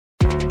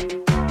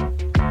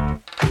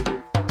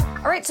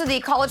right, so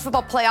the college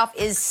football playoff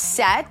is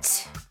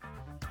set.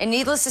 And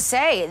needless to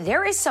say,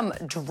 there is some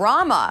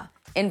drama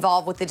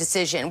involved with the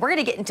decision. We're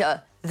going to get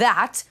into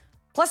that,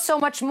 plus so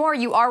much more.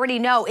 You already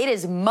know it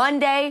is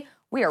Monday.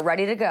 We are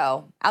ready to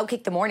go.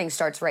 Outkick the Morning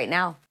starts right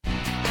now.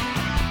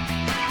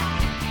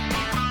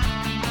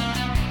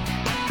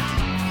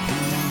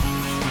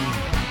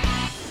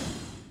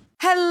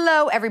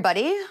 Hello,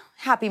 everybody.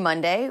 Happy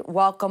Monday.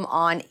 Welcome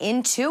on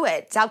into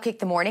it. It's Outkick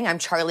the Morning. I'm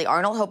Charlie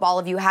Arnold. Hope all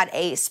of you had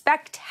a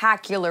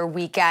spectacular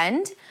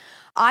weekend.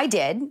 I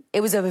did. It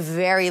was a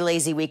very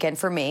lazy weekend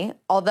for me,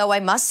 although I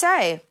must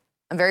say,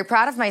 I'm very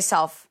proud of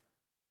myself.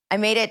 I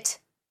made it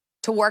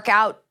to work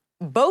out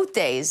both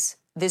days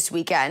this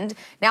weekend.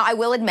 Now, I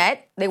will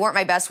admit, they weren't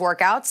my best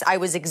workouts. I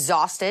was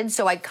exhausted,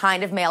 so I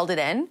kind of mailed it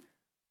in.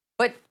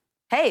 But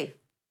hey,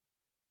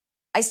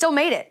 I still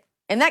made it,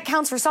 and that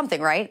counts for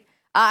something, right?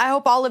 I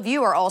hope all of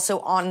you are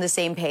also on the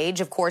same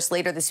page. Of course,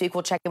 later this week,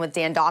 we'll check in with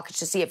Dan Dockich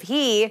to see if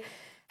he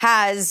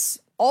has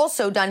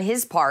also done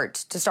his part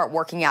to start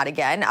working out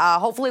again.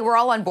 Hopefully, we're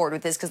all on board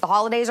with this because the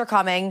holidays are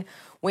coming.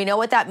 We know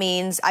what that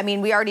means. I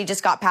mean, we already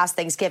just got past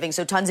Thanksgiving,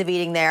 so tons of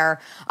eating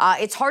there.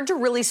 It's hard to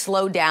really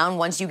slow down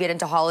once you get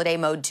into holiday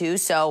mode, too.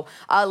 So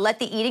let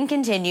the eating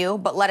continue,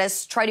 but let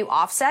us try to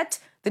offset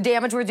the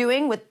damage we're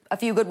doing with a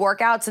few good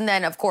workouts. And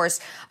then, of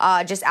course,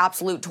 just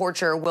absolute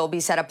torture will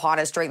be set upon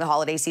us during the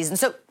holiday season.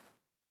 So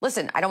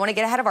listen, I don't want to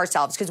get ahead of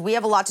ourselves because we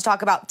have a lot to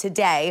talk about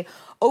today.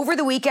 Over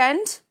the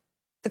weekend,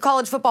 the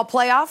college football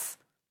playoff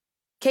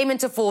came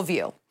into full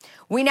view.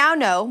 We now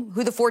know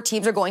who the 4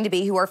 teams are going to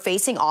be who are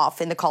facing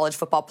off in the college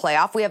football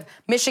playoff. We have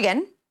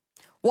Michigan,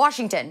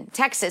 Washington,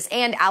 Texas,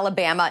 and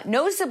Alabama.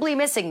 Noticeably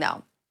missing,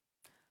 though,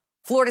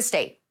 Florida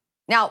State.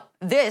 Now,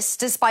 this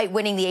despite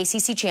winning the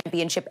ACC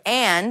championship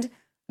and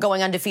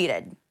going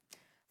undefeated.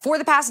 For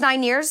the past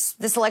 9 years,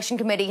 the selection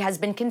committee has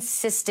been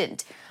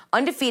consistent.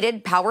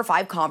 Undefeated Power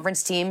 5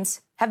 conference teams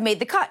have made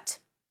the cut.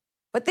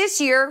 But this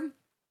year,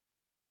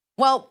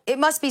 well, it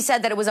must be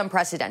said that it was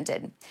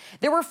unprecedented.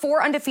 There were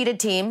 4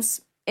 undefeated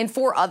teams and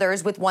 4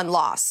 others with 1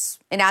 loss.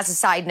 And as a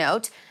side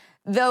note,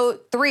 though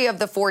 3 of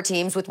the 4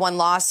 teams with 1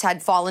 loss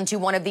had fallen to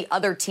one of the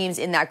other teams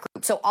in that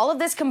group. So all of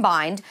this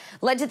combined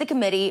led to the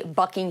committee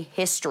bucking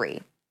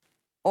history.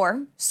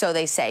 Or so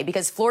they say,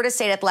 because Florida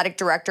State Athletic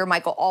Director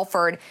Michael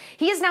Alford,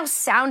 he is now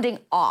sounding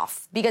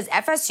off because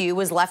FSU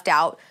was left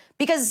out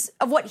because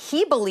of what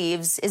he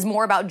believes is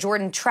more about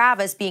Jordan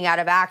Travis being out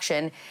of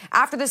action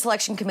after the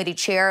selection committee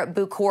chair,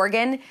 Boo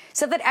Corrigan,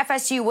 said that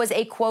FSU was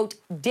a, quote,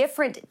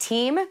 different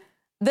team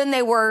than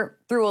they were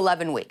through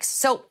 11 weeks.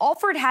 So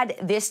Alford had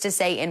this to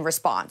say in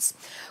response.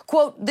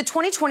 Quote, the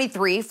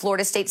 2023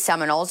 Florida State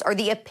Seminoles are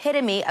the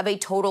epitome of a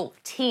total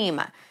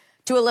team.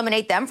 To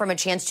eliminate them from a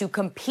chance to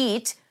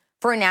compete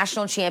for a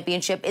national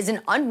championship is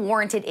an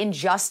unwarranted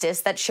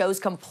injustice that shows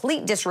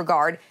complete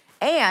disregard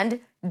and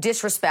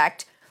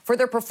disrespect for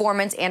their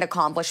performance and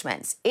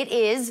accomplishments. It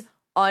is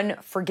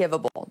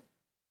unforgivable.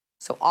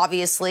 So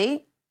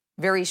obviously,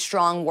 very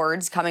strong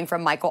words coming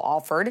from Michael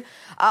Alford.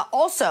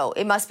 Also,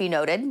 it must be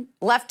noted,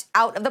 left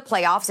out of the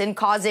playoffs and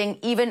causing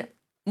even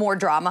more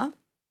drama.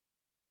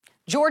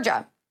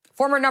 Georgia,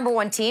 former number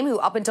 1 team who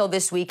up until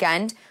this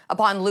weekend,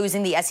 upon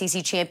losing the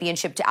SEC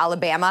championship to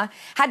Alabama,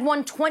 had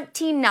won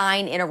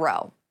 29 in a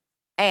row.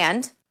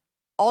 And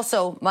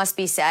also, must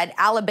be said,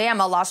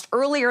 Alabama lost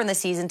earlier in the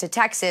season to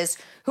Texas,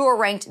 who are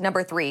ranked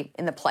number 3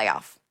 in the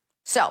playoff.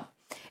 So,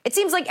 it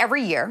seems like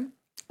every year,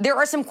 there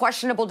are some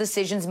questionable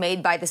decisions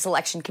made by the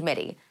selection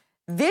committee.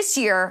 This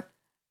year,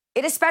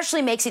 it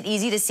especially makes it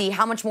easy to see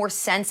how much more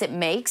sense it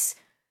makes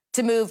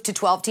to move to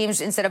 12 teams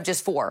instead of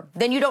just 4.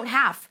 Then you don't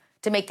have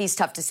to make these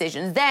tough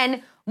decisions.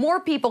 Then more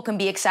people can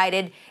be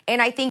excited,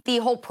 and I think the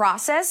whole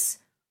process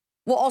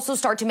will also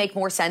start to make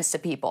more sense to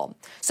people.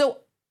 So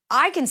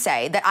I can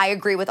say that I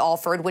agree with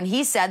Alford when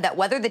he said that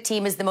whether the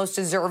team is the most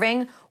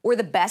deserving or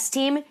the best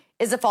team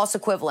is a false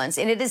equivalence,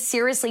 and it is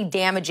seriously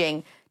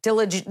damaging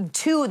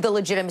to the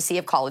legitimacy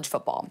of college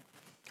football.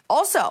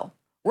 Also,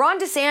 Ron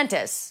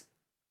DeSantis,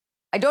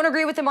 I don't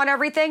agree with him on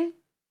everything,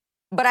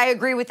 but I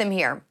agree with him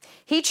here.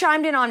 He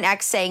chimed in on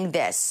X saying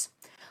this,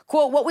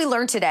 quote, what we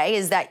learned today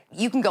is that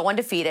you can go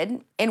undefeated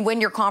and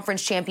win your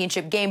conference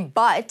championship game,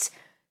 but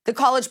the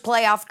college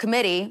playoff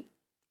committee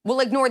will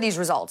ignore these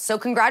results. So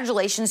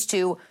congratulations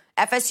to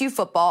FSU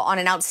football on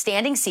an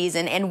outstanding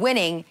season and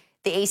winning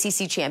the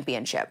ACC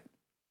championship.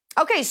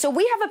 Okay, so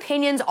we have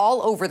opinions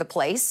all over the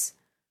place,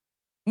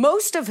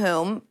 most of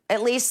whom,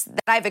 at least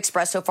that I've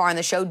expressed so far on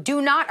the show,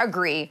 do not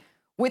agree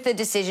with the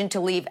decision to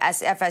leave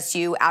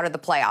FSU out of the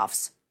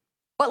playoffs.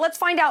 But let's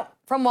find out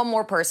from one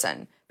more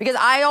person, because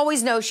I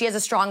always know she has a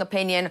strong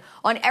opinion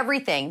on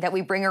everything that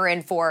we bring her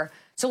in for.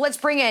 So let's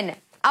bring in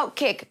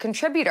Outkick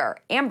contributor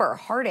Amber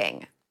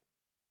Harding.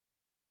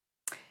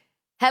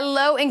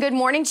 Hello and good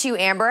morning to you,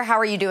 Amber. How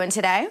are you doing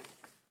today?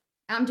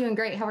 I'm doing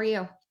great. How are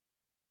you?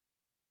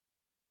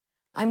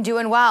 I'm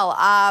doing well.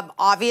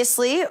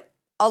 Obviously,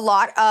 a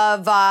lot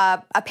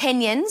of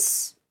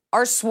opinions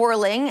are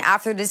swirling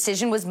after the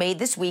decision was made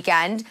this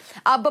weekend.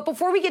 But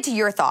before we get to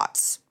your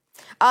thoughts,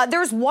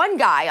 there's one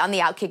guy on the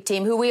Outkick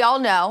team who we all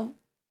know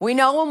We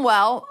know him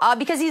well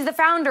because he's the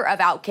founder of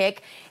Outkick.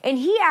 And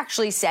he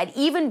actually said,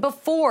 even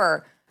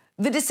before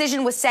the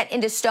decision was set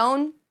into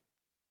stone,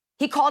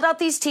 he called out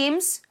these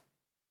teams.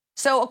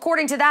 So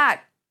according to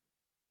that,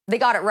 they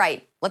got it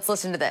right. Let's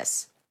listen to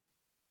this.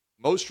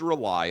 Most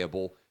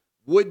reliable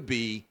would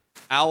be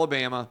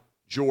Alabama,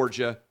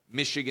 Georgia,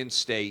 Michigan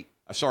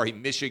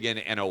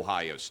and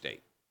Ohio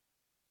State.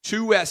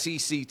 2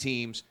 SEC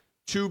teams,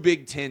 2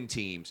 Big Ten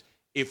teams.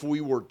 If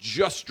we were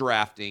just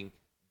drafting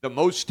the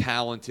most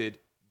talented,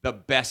 the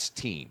best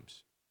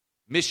teams,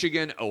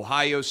 Michigan,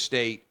 Ohio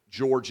State,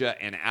 Georgia,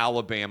 and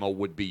Alabama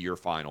would be your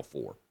Final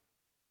 4.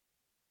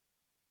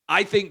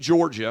 I think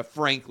Georgia,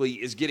 frankly,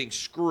 is getting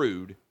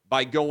screwed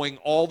by going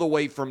all the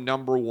way from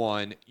number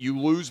 1. You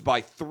lose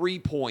by 3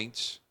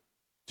 points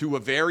to a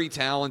very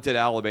talented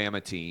Alabama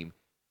team,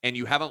 and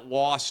you haven't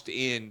lost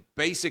in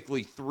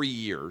basically 3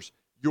 years.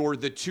 You're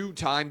the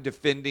 2-time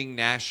defending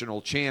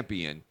national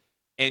champion,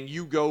 and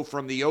you go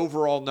from the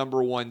overall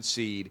number 1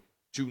 seed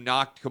to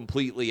knocked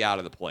completely out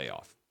of the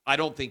playoff. I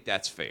don't think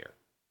that's fair.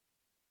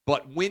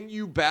 But when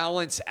you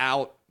balance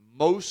out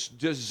most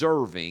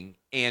deserving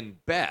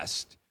and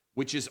best,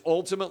 which is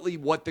ultimately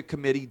what the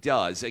committee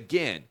does,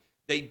 again,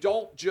 they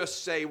don't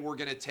just say we're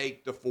going to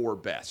take the 4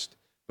 best.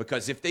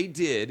 Because if they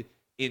did,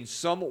 in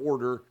some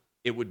order,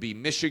 it would be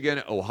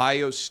Michigan,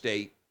 Ohio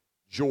State,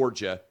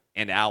 Georgia,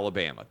 and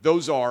Alabama.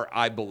 Those are,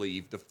 I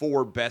believe, the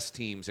 4 best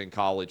teams in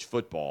college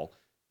football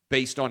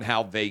based on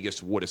how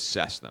Vegas would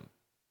assess them.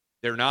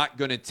 They're not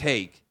going to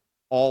take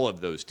all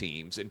of those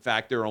teams. In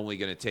fact, they're only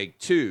going to take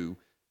 2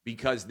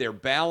 because they're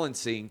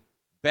balancing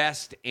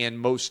best and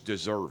most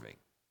deserving.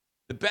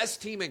 The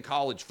best team in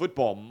college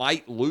football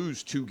might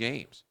lose 2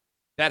 games.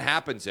 That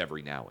happens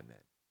every now and then.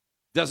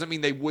 Doesn't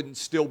mean they wouldn't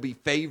still be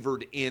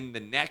favored in the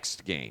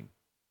next game.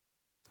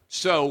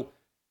 So,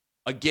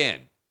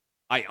 again,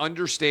 I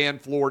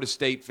understand Florida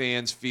State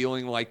fans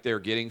feeling like they're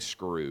getting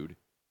screwed.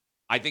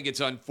 I think it's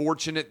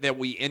unfortunate that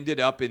we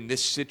ended up in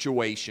this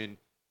situation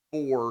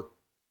for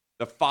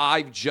the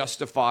 5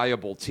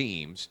 justifiable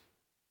teams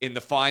in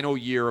the final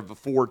year of a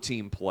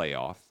 4-team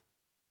playoff.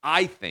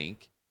 I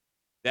think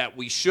that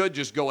we should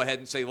just go ahead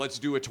and say, let's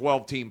do a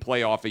 12-team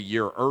playoff a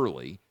year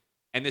early.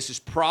 And this is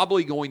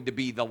probably going to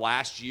be the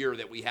last year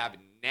that we have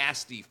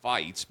nasty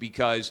fights,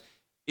 because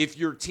if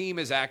your team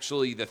is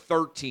actually the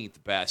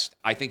 13th best,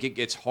 I think it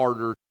gets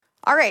harder.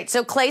 All right,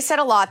 so Clay said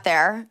a lot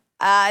there.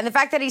 And the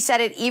fact that he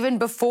said it even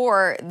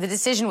before the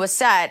decision was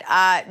set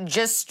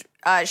just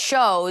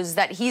shows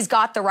that he's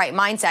got the right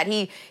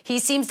mindset. He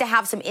seems to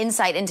have some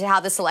insight into how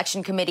the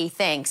selection committee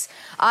thinks.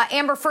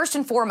 Amber, first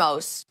and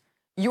foremost,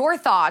 your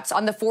thoughts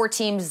on the 4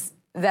 teams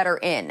that are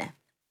in.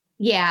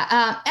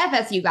 Yeah,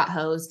 FSU got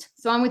hosed.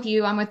 So I'm with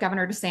you. I'm with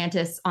Governor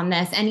DeSantis on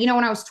this. And,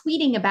 when I was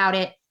tweeting about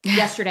it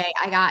yesterday,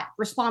 I got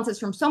responses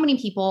from so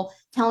many people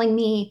telling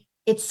me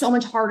it's so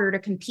much harder to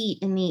compete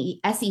in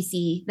the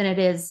SEC than it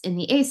is in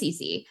the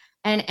ACC.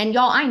 And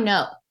y'all, I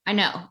know.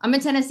 I'm a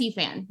Tennessee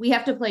fan. We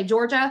have to play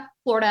Georgia,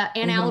 Florida,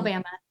 and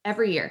Alabama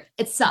every year.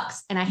 It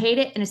sucks, and I hate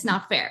it, and it's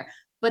not fair.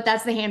 But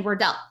that's the hand we're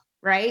dealt,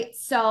 right?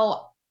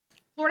 So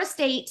Florida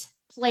State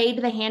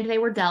played the hand they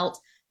were dealt,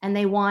 and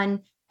they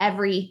won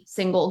every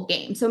single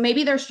game. So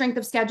maybe their strength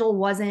of schedule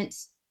wasn't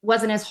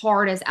as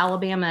hard as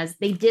Alabama's.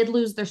 They did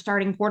lose their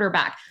starting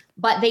quarterback,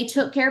 but they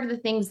took care of the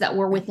things that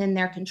were within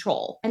their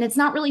control. And it's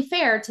not really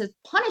fair to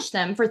punish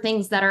them for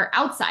things that are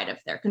outside of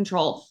their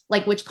control,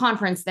 like which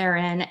conference they're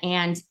in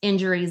and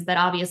injuries that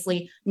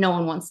obviously no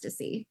one wants to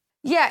see.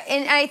 Yeah,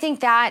 and I think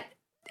that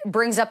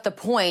brings up the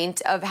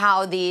point of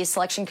how the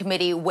selection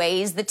committee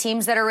weighs the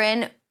teams that are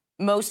in,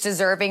 most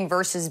deserving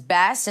versus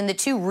best. And the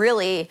two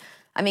really,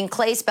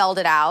 Clay spelled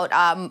it out.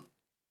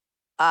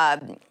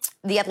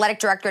 The athletic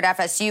director at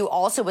FSU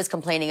also was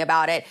complaining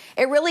about it.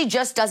 It really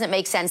just doesn't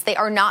make sense. They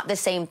are not the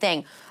same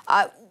thing.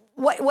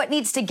 What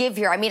needs to give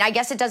here? I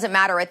guess it doesn't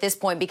matter at this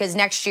point because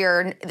next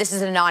year, this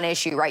is a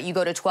non-issue, right? You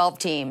go to 12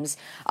 teams.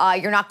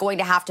 You're not going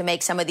to have to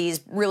make some of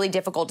these really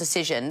difficult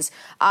decisions.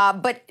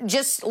 But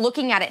just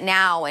looking at it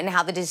now and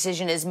how the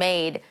decision is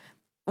made,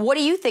 what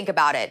do you think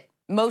about it?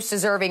 Most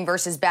deserving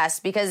versus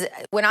best? Because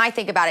when I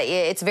think about it,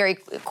 it's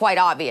quite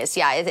obvious.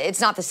 Yeah, it's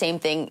not the same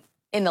thing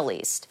in the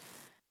least.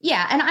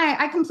 Yeah, and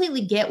I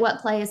completely get what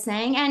Clay is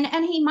saying,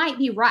 and he might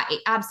be right,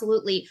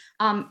 absolutely.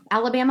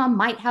 Alabama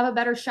might have a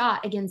better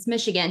shot against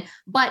Michigan,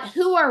 but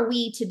who are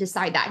we to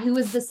decide that? Who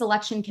is the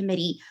selection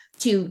committee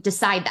to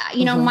decide that?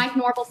 Mike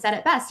Norvell said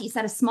it best. He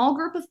said a small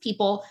group of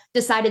people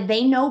decided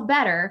they know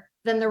better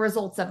than the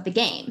results of the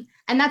game.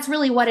 And that's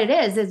really what it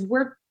is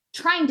we're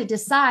trying to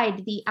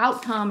decide the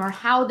outcome or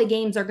how the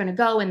games are going to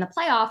go in the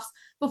playoffs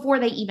before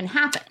they even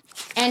happen.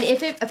 And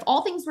if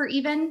all things were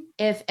even,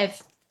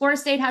 if Florida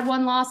State had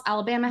 1 loss,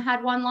 Alabama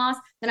had 1 loss,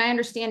 then I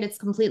understand it's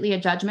completely a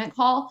judgment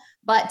call.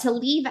 But to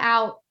leave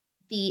out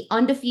the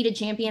undefeated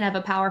champion of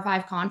a Power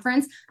 5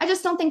 conference, I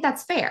just don't think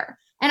that's fair.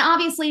 And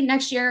obviously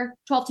next year,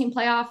 12-team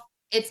playoff,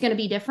 it's going to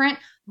be different.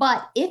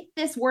 But if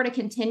this were to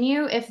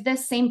continue, if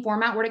this same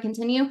format were to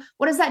continue,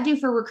 what does that do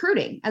for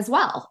recruiting as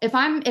well? If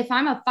I'm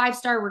a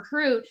 5-star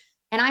recruit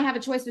and I have a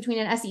choice between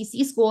an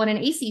SEC school and an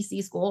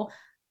ACC school,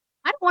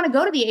 I don't want to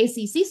go to the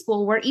ACC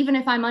school where even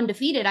if I'm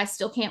undefeated, I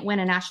still can't win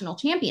a national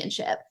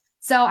championship.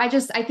 So I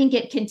think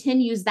it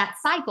continues that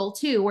cycle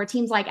too, where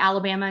teams like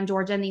Alabama and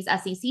Georgia and these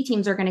SEC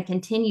teams are going to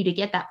continue to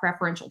get that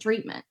preferential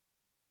treatment.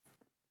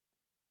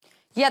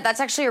 Yeah, that's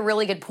actually a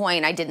really good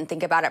point. I didn't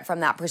think about it from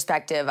that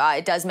perspective.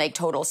 It does make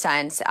total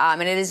sense.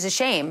 And it is a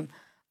shame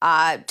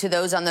to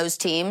those on those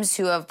teams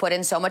who have put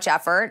in so much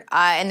effort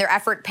and their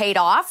effort paid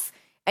off,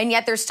 and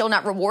yet they're still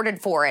not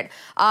rewarded for it.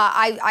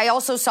 I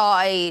also saw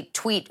a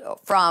tweet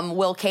from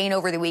Will Kane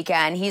over the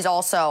weekend. He's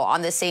also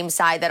on the same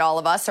side that all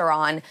of us are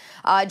on,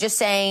 just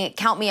saying,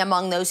 count me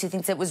among those who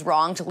thinks it was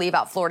wrong to leave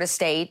out Florida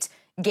State.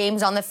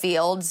 Games on the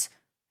fields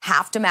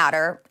have to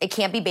matter. It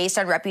can't be based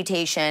on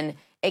reputation.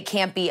 It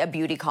can't be a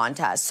beauty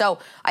contest. So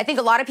I think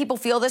a lot of people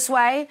feel this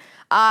way.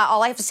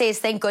 All I have to say is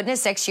thank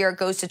goodness next year it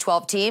goes to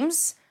 12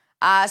 teams.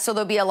 So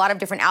there'll be a lot of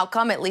different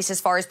outcome, at least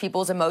as far as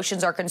people's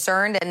emotions are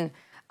concerned. And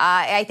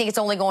I think it's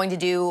only going to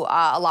do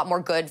a lot more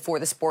good for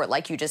the sport,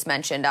 like you just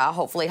mentioned,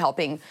 hopefully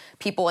helping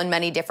people in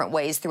many different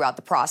ways throughout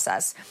the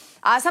process.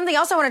 Something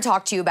else I want to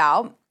talk to you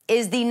about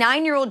is the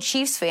 9-year-old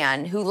Chiefs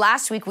fan who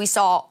last week we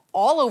saw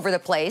all over the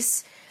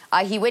place.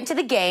 He went to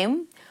the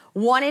game,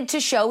 wanted to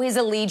show his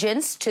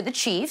allegiance to the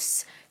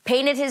Chiefs,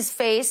 painted his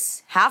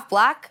face half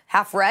black,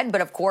 half red.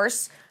 But of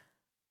course,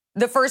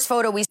 the first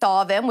photo we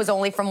saw of him was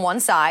only from one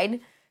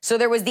side. So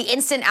there was the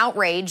instant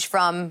outrage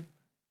from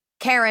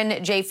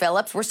Karen J.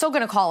 Phillips. We're still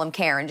going to call him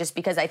Karen just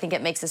because I think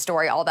it makes the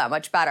story all that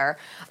much better,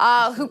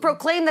 who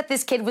proclaimed that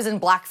this kid was in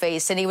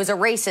blackface and he was a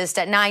racist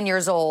at 9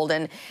 years old.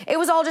 And it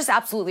was all just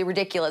absolutely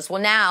ridiculous.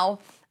 Well, now,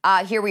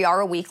 here we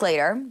are a week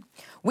later.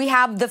 We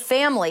have the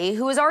family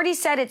who has already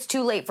said it's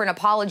too late for an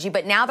apology,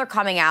 but now they're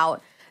coming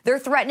out. They're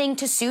threatening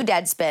to sue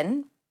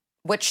Deadspin,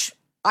 which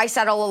I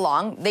said all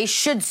along, they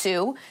should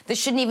sue. This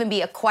shouldn't even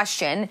be a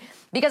question,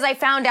 because I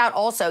found out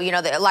also,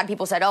 that a lot of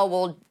people said, oh,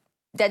 well,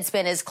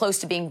 Deadspin is close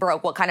to being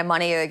broke. What kind of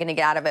money are they going to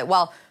get out of it?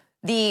 Well,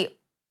 the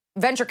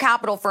venture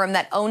capital firm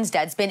that owns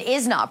Deadspin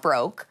is not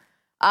broke.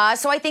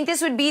 So I think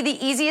this would be the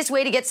easiest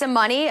way to get some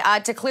money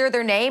to clear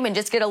their name and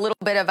just get a little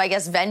bit of,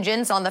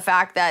 vengeance on the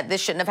fact that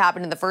this shouldn't have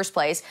happened in the first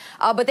place.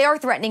 But they are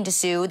threatening to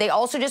sue. They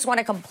also just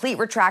want a complete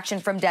retraction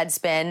from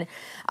Deadspin.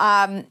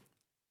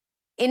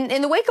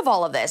 In the wake of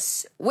all of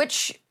this,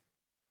 which,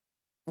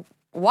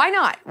 why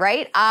not,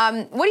 right?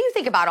 What do you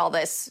think about all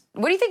this?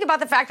 What do you think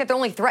about the fact that they're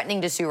only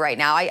threatening to sue right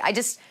now? I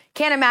just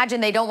can't imagine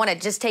they don't want to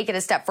just take it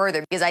a step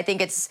further, because I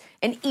think it's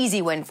an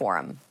easy win for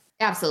them.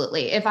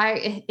 Absolutely. If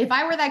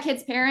I were that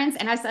kid's parents,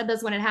 and I said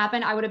this when it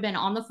happened, I would have been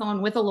on the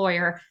phone with a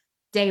lawyer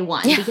day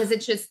one, because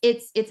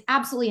it's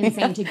absolutely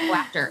insane to go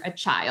after a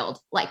child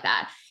like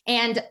that.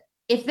 And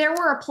if there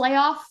were a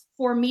playoff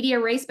for media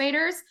race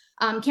baiters,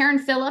 Karen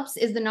Phillips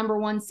is the number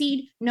 1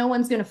 seed. No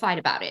one's going to fight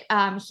about it.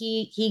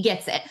 He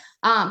gets it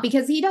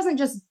because he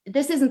doesn't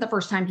this isn't the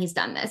first time he's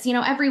done this.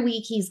 Every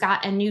week he's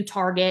got a new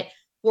target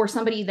for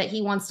somebody that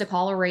he wants to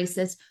call a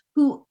racist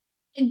who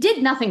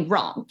did nothing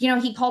wrong.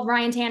 He called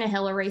Ryan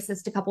Tannehill a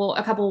racist a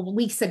couple of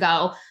weeks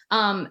ago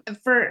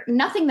for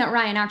nothing that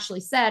Ryan actually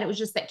said. It was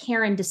just that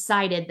Karen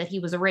decided that he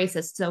was a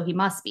racist, so he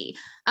must be.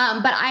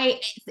 But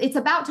it's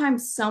about time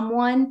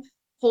someone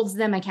holds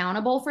them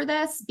accountable for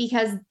this,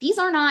 because these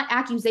are not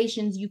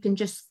accusations you can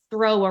just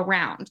throw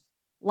around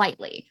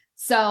lightly.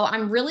 So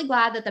I'm really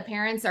glad that the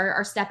parents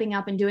are stepping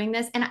up and doing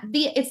this. And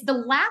it's the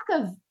lack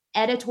of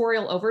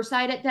editorial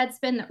oversight at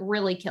Deadspin that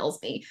really kills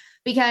me,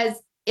 because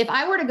if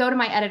I were to go to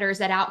my editors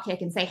at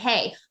Outkick and say,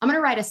 hey, I'm going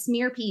to write a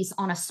smear piece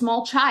on a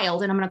small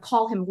child and I'm going to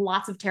call him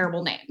lots of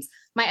terrible names,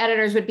 my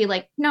editors would be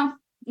like, no,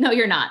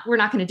 you're not. We're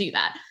not going to do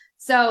that.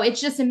 So it's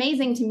just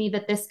amazing to me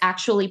that this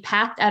actually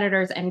passed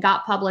editors and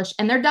got published,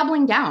 and they're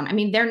doubling down. I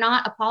mean, they're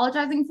not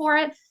apologizing for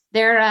it.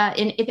 They're,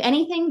 if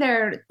anything,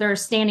 they're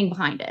standing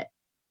behind it.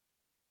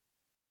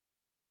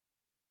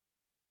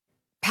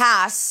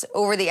 Pass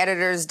over the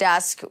editor's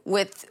desk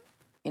with,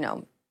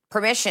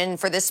 permission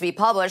for this to be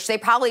published. They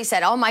probably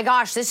said, oh my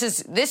gosh, this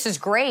is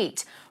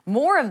great.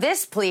 More of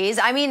this, please.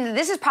 I mean,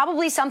 this is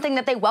probably something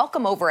that they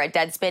welcome over at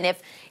Deadspin.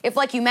 If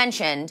like you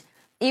mentioned,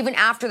 even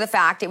after the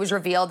fact, it was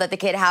revealed that the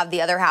kid had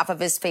the other half of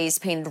his face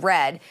painted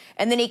red.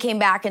 And then he came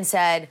back and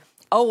said,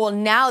 oh, well,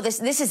 now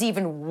this is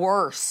even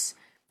worse.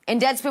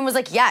 And Deadspin was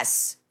like,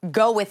 yes,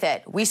 go with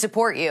it. We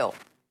support you.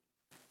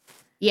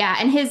 Yeah.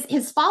 And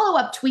his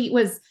follow-up tweet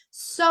was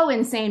so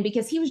insane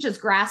because he was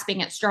just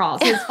grasping at straws.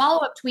 His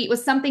follow-up tweet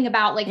was something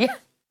about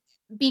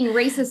being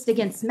racist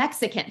against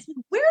Mexicans.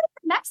 Where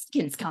did the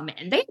Mexicans come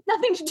in? They had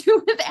nothing to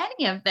do with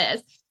any of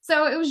this.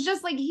 So it was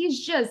just like,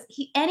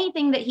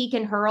 anything that he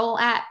can hurl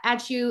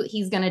at you,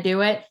 he's going to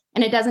do it.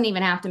 And it doesn't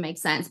even have to make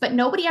sense, but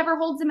nobody ever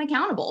holds him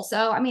accountable.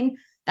 So, I mean,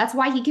 that's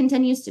why he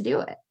continues to do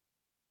it.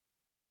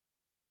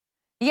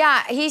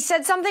 Yeah, he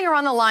said something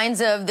around the lines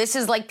of, this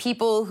is like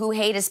people who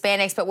hate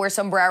Hispanics but wear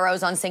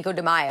sombreros on Cinco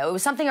de Mayo. It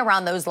was something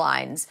around those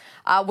lines,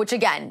 which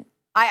again,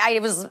 I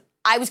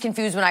was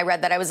confused when I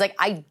read that. I was like,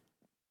 I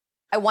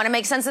want to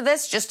make sense of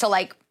this just to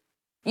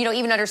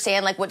even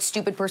understand like what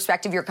stupid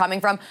perspective you're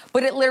coming from,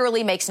 but it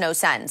literally makes no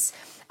sense.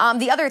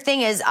 The other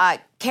thing is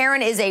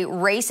Karen is a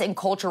race and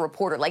culture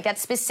reporter. Like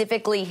that's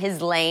specifically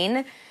his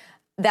lane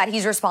that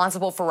he's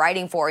responsible for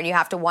writing for. And you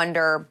have to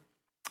wonder,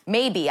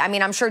 maybe, I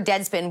mean, I'm sure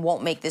Deadspin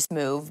won't make this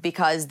move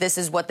because this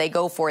is what they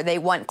go for. They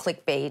want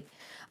clickbait.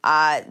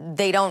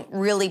 They don't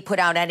really put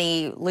out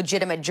any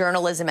legitimate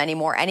journalism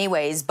anymore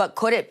anyways, but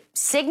could it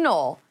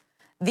signal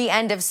the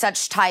end of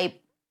such type,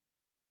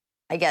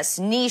 I guess,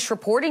 niche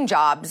reporting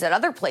jobs at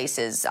other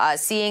places,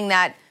 seeing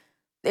that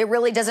it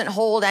really doesn't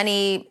hold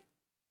any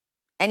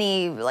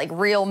like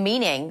real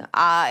meaning,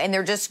 and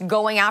they're just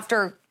going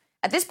after,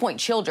 at this point,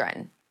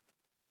 children.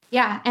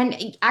 Yeah.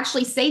 And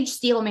actually, Sage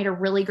Steele made a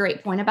really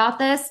great point about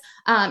this.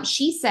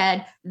 She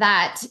said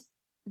that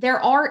there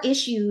are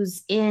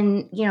issues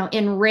in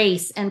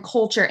race and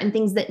culture and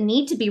things that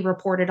need to be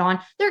reported on.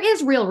 There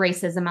is real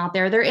racism out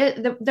there.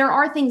 There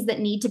are things that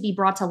need to be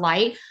brought to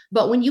light.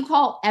 But when you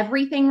call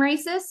everything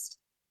racist,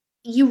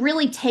 you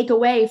really take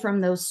away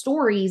from those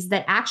stories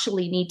that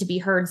actually need to be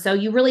heard. So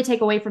you really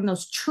take away from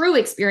those true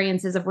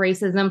experiences of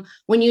racism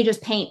when you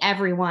just paint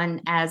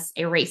everyone as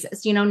a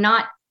racist.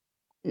 Not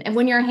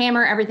when you're a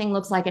hammer, everything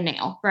looks like a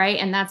nail, right?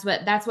 And that's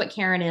what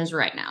Karen is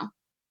right now.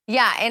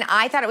 Yeah, and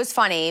I thought it was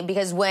funny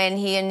because when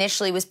he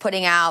initially was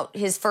putting out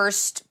his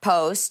first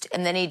post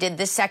and then he did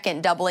the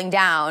second doubling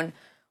down,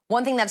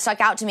 one thing that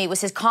stuck out to me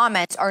was his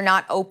comments are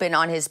not open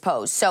on his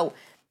post. So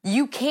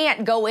you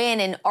can't go in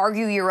and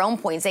argue your own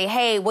point, say,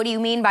 hey, what do you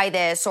mean by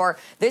this? Or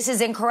this is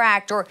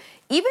incorrect. Or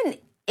even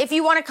if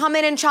you want to come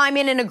in and chime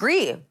in and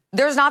agree,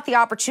 there's not the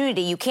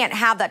opportunity. You can't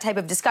have that type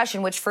of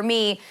discussion, which for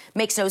me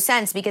makes no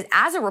sense because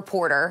as a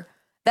reporter,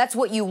 that's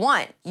what you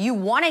want. You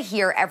want to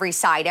hear every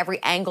side, every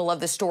angle of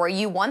the story.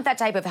 You want that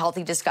type of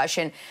healthy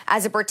discussion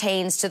as it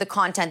pertains to the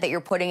content that you're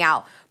putting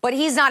out. But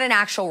he's not an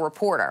actual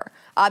reporter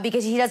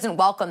because he doesn't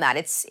welcome that.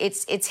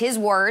 It's his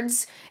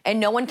words, and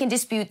no one can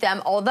dispute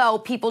them, although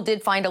people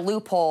did find a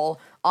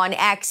loophole on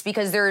X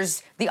because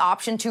there's the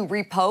option to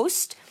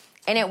repost,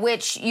 and at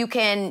which you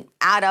can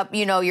add up,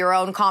 your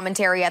own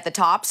commentary at the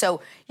top.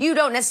 So you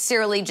don't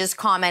necessarily just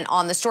comment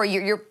on the story.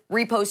 You're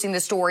reposting the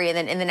story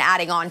and then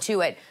adding on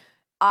to it.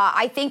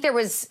 I think there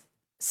was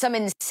some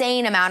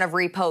insane amount of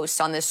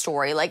reposts on this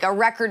story, like a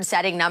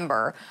record-setting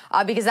number,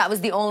 because that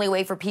was the only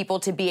way for people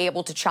to be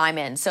able to chime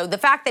in. So the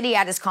fact that he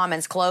had his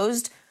comments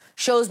closed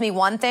shows me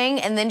one thing.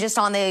 And then just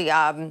on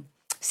the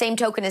same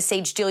token as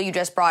Sage Steele you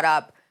just brought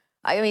up,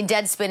 I mean,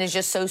 Deadspin is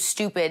just so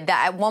stupid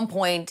that at one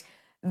point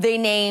they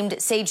named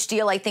Sage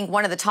Steele, I think,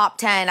 one of the top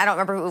 10. I don't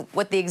remember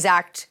what the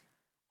exact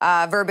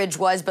verbiage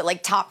was, but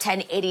like top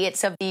 10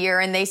 idiots of the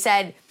year. And they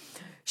said,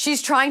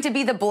 she's trying to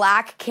be the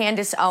black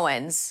Candace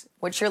Owens,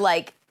 which you're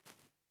like,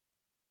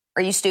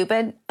 are you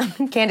stupid?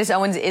 Candace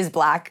Owens is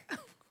black.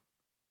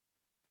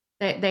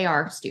 They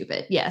are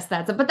stupid. Yes,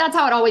 but that's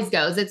how it always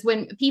goes. It's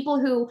when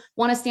people who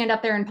want to stand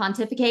up there and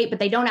pontificate, but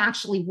they don't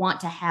actually want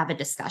to have a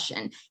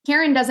discussion.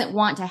 Karen doesn't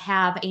want to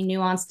have a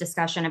nuanced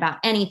discussion about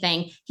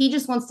anything. He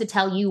just wants to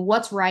tell you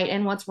what's right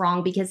and what's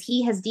wrong because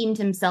he has deemed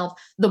himself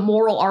the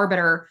moral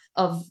arbiter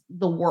of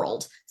the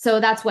world. So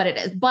that's what it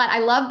is. But I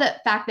love the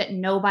fact that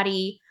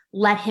nobody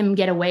let him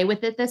get away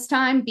with it this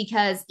time,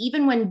 because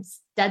even when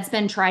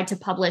Deadspin tried to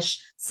publish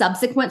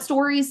subsequent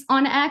stories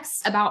on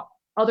X about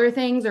other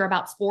things or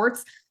about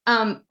sports,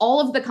 all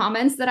of the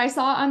comments that I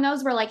saw on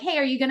those were like, hey,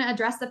 are you going to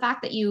address the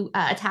fact that you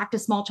attacked a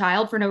small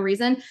child for no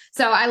reason?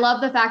 So I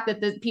love the fact that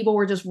the people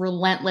were just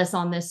relentless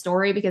on this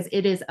story because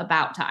it is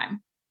about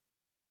time.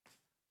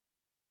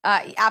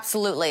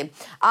 Absolutely.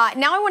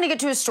 Now I want to get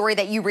to a story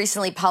that you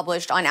recently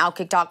published on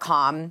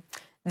Outkick.com.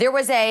 There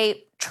was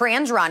a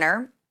trans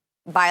runner,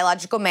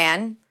 biological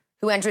man,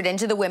 who entered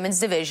into the women's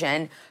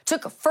division,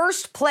 took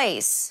first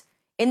place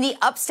in the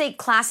Upstate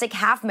Classic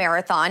Half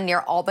Marathon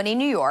near Albany,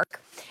 New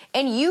York.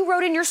 And you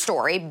wrote in your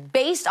story,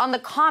 based on the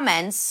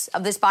comments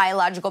of this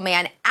biological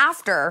man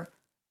after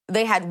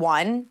they had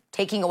won,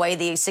 taking away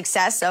the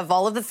success of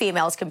all of the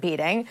females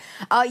competing,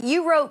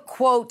 you wrote,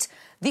 quote,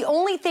 the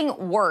only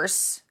thing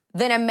worse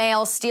than a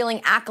male stealing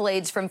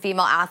accolades from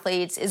female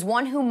athletes is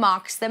one who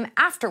mocks them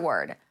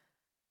afterward.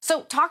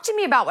 So talk to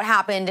me about what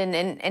happened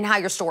and how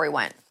your story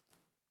went.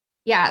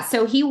 Yeah,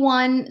 so he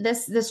won,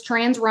 this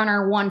trans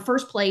runner won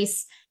first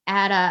place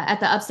at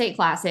the Upstate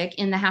Classic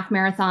in the half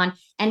marathon,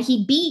 and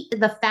he beat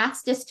the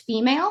fastest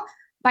female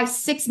by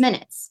 6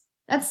 minutes.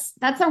 That's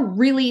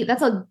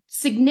a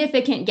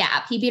significant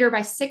gap. He beat her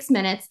by 6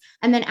 minutes.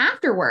 And then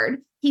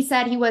afterward, he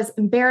said he was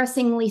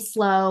embarrassingly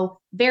slow,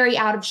 very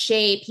out of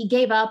shape. He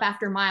gave up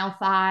after mile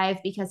 5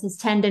 because his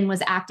tendon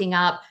was acting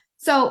up.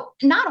 So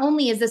not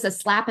only is this a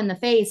slap in the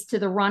face to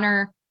the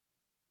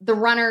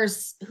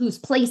runners whose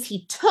place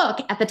he took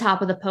at the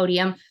top of the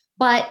podium,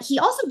 but he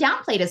also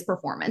downplayed his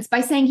performance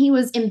by saying he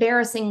was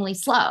embarrassingly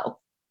slow.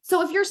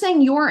 So if you're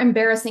saying you're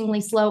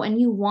embarrassingly slow and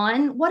you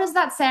won, what does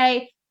that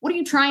say? What are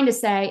you trying to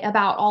say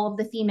about all of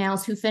the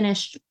females who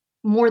finished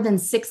more than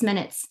 6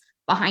 minutes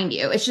behind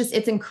you? It's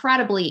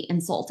incredibly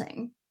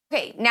insulting.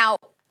 Okay, now,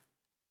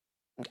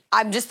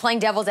 I'm just playing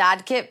devil's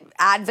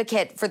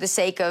advocate for the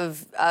sake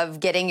of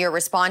getting your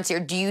response here.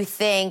 Do you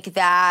think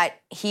that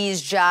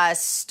he's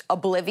just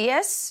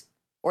oblivious,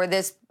 or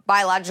this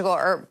biological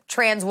or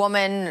trans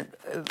woman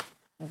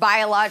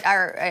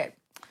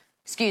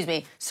excuse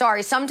me.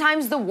 Sorry.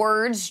 Sometimes the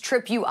words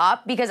trip you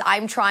up because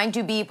I'm trying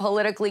to be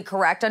politically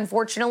correct,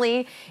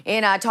 unfortunately,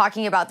 in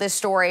talking about this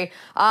story.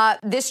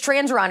 This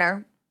trans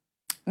runner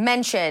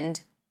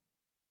mentioned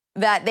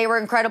that they were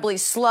incredibly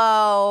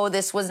slow.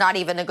 This was not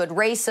even a good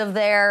race of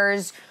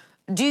theirs.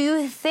 Do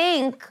you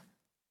think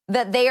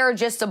that they are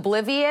just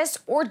oblivious,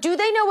 or do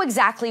they know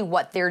exactly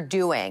what they're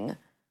doing?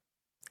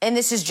 And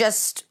this is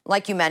just,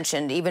 like you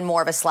mentioned, even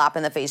more of a slap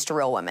in the face to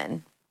real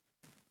women.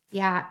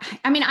 Yeah.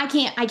 I mean, I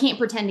can't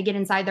pretend to get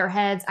inside their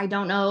heads. I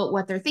don't know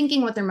what they're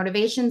thinking, what their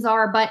motivations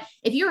are. But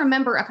if you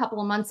remember a couple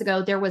of months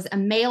ago, there was a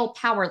male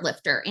power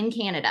lifter in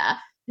Canada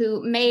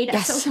who made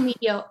a social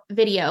media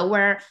video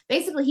where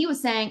basically he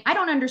was saying, I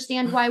don't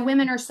understand why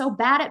women are so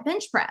bad at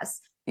bench press.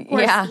 Of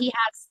course,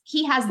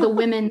 he has the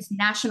women's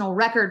national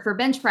record for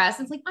bench press.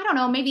 It's like, I don't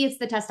know, maybe it's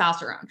the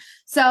testosterone.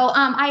 So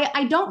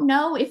I don't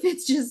know if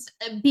it's just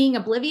being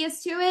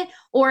oblivious to it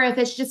or if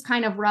it's just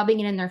kind of rubbing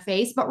it in their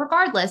face. But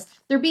regardless,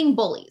 they're being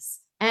bullies.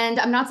 And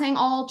I'm not saying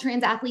all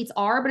trans athletes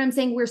are, but I'm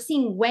saying we're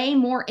seeing way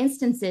more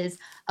instances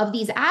of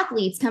these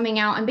athletes coming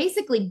out and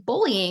basically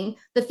bullying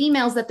the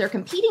females that they're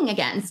competing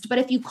against. But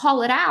if you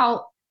call it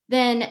out,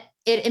 then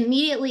they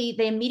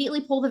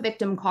immediately pull the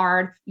victim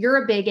card.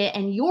 You're a bigot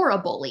and you're a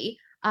bully.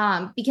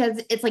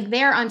 Because it's like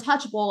they're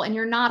untouchable and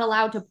you're not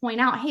allowed to point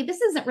out, hey, this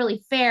isn't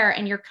really fair.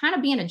 And you're kind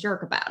of being a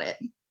jerk about it.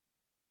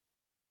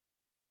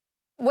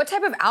 What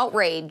type of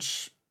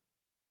outrage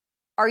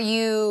are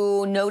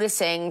you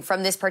noticing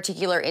from this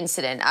particular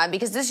incident?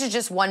 Because this is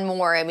just one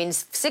more. I mean,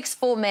 6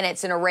 full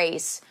minutes in a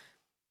race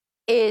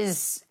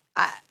is,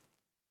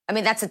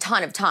 that's a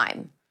ton of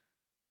time.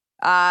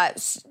 The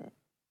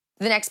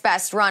next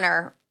best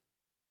runner,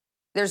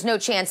 there's no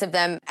chance of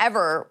them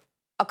ever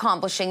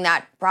accomplishing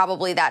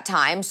probably that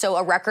time. So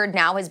a record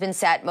now has been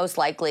set, most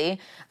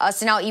likely.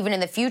 So now even in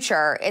the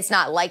future, it's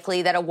not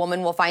likely that a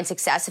woman will find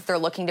success if they're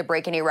looking to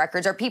break any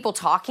records. Are people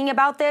talking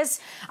about this?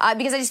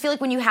 Because I just feel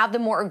like when you have the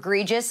more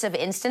egregious of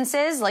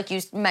instances, like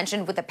you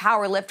mentioned with the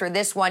power lift or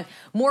this one,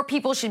 more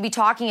people should be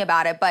talking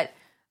about it. But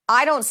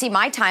I don't see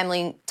my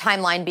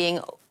timeline being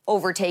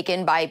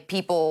overtaken by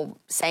people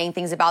saying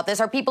things about this.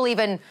 Are people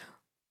even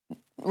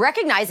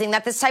recognizing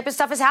that this type of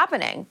stuff is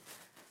happening?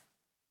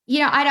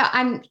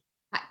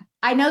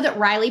 I know that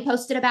Riley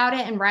posted about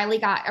it, and Riley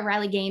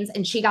Gaines,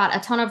 and she got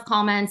a ton of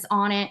comments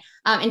on it.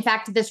 In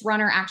fact, this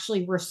runner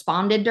actually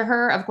responded to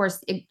her. Of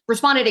course, it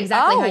responded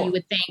exactly how you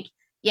would think.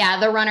 Yeah,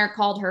 the runner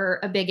called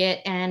her a bigot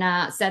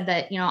and said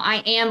that,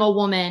 I am a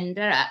woman.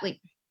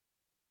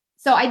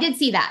 So I did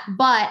see that.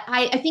 But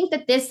I think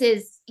that this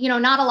is,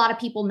 not a lot of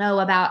people know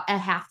about a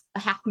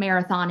half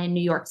marathon in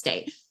New York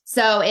State.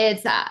 So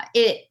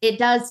it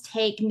does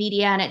take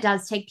media and it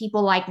does take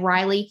people like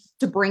Riley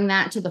to bring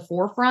that to the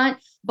forefront.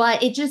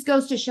 But it just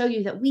goes to show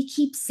you that we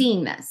keep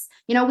seeing this.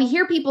 We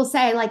hear people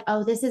say like,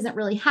 oh, this isn't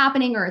really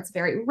happening or it's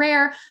very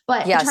rare.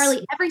 But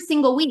Charlie, every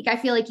single week, I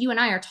feel like you and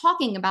I are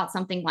talking about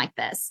something like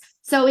this.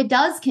 So it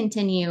does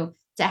continue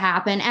to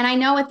happen. And I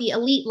know at the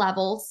elite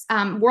levels,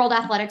 World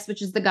Athletics,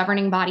 which is the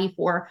governing body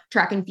for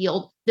track and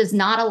field, does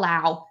not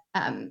allow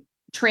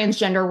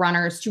transgender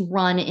runners to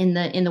run in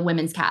the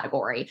women's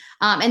category.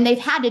 And they've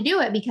had to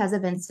do it because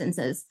of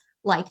instances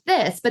like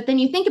this. But then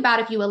you think about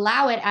if you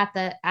allow it at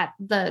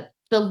the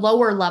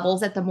lower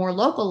levels, at the more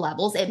local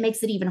levels, it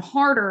makes it even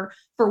harder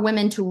for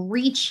women to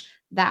reach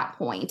that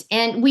point.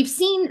 And we've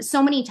seen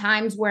so many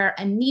times where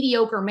a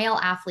mediocre male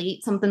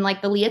athlete, something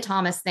like the Leah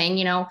Thomas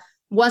thing,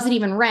 wasn't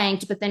even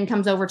ranked, but then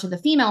comes over to the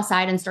female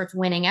side and starts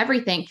winning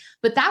everything.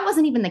 But that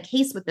wasn't even the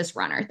case with this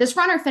runner. This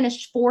runner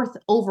finished 4th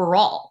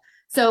overall.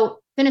 So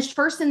finished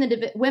first in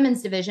the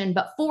women's division,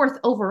 but 4th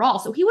overall.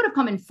 So he would have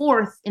come in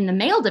 4th in the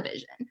male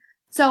division.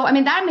 So,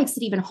 that makes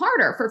it even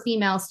harder for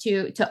females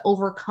to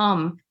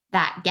overcome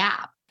that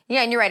gap.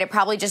 Yeah, and you're right. It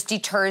probably just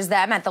deters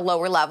them at the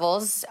lower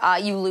levels.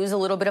 You lose a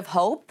little bit of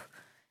hope.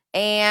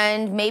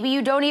 And maybe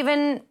you don't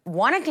even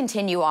want to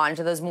continue on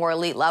to those more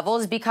elite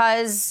levels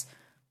because,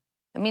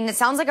 it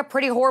sounds like a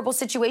pretty horrible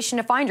situation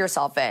to find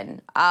yourself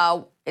in.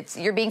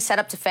 You're being set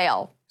up to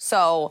fail.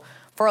 So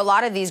for a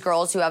lot of these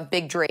girls who have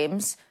big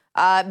dreams,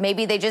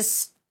 maybe they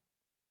just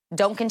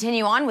don't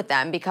continue on with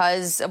them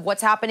because of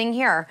what's happening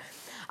here.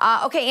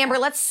 Okay, Amber,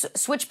 let's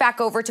switch back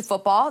over to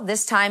football,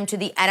 this time to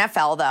the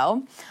NFL,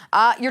 though.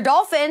 Your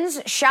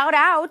Dolphins, shout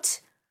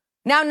out,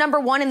 now number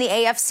 1 in the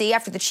AFC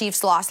after the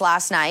Chiefs lost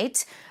last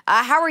night.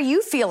 How are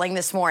you feeling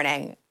this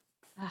morning?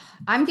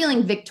 I'm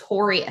feeling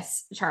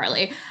victorious,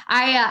 Charlie.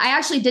 I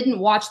actually didn't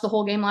watch the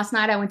whole game last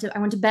night. I went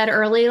to bed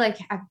early. Like,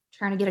 I'm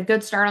trying to get a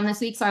good start on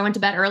this week, so I went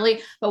to bed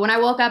early. But when I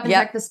woke up and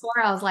checked the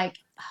score, I was like,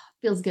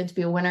 feels good to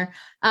be a winner.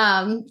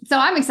 So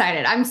I'm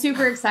excited. I'm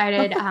super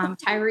excited.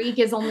 Tyreek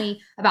is only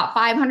about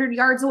 500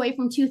 yards away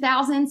from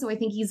 2,000. So I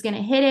think he's going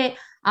to hit it.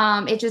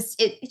 It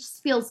just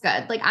feels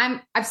good. Like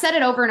I've said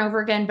it over and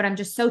over again, but I'm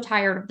just so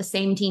tired of the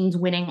same teams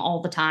winning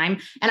all the time.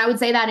 And I would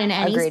say that in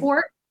any Agreed.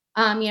 sport,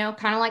 kind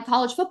of like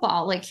college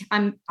football. Like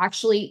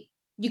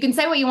you can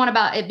say what you want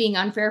about it being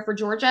unfair for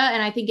Georgia,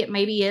 and I think it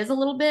maybe is a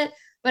little bit,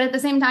 but at the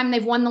same time,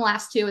 they've won the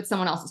last two. It's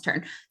someone else's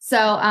turn. So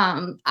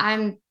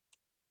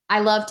I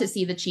love to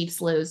see the Chiefs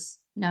lose.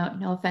 No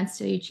offense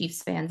to you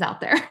Chiefs fans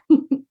out there.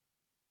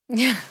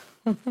 Yeah.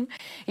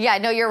 Yeah,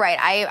 no, you're right.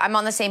 I'm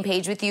on the same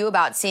page with you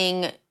about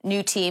seeing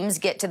new teams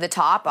get to the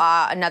top.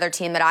 Another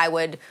team that I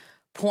would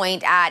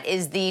point at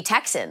is the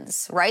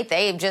Texans, right?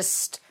 They've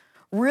just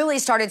really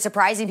started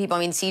surprising people. I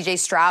mean, CJ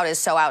Stroud is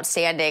so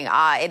outstanding.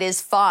 It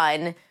is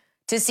fun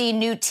to see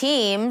new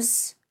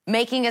teams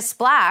making a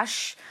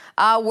splash.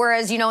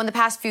 Whereas, in the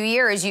past few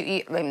years,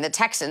 the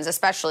Texans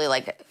especially,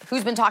 like,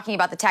 who's been talking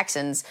about the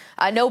Texans?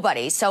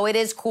 Nobody. So it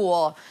is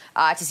cool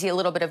to see a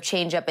little bit of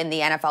change up in the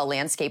NFL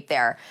landscape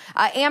there.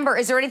 Amber,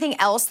 is there anything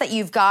else that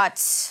you've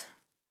got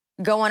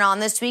going on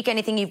this week?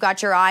 Anything you've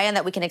got your eye on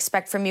that we can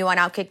expect from you on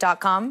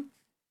Outkick.com?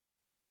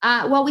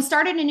 Well, we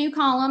started a new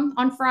column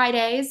on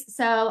Fridays,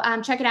 so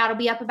check it out. It'll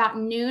be up about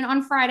noon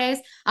on Fridays.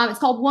 It's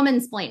called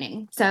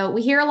Womansplaining. So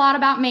we hear a lot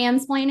about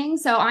mansplaining,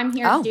 so I'm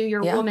here to do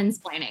your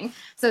womansplaining.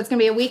 So it's going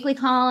to be a weekly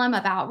column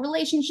about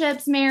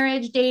relationships,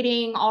 marriage,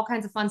 dating, all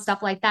kinds of fun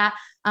stuff like that.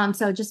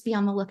 So just be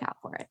on the lookout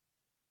for it.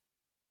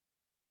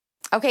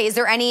 Okay, is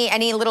there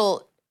any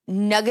little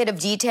nugget of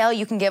detail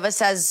you can give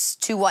us as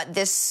to what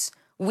this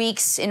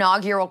week's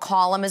inaugural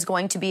column is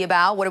going to be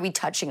about? What are we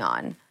touching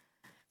on?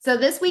 So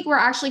this week, we're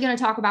actually going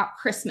to talk about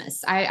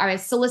Christmas. I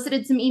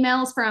solicited some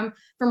emails from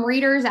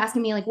readers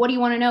asking me, like, what do you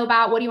want to know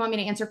about? What do you want me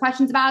to answer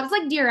questions about? It's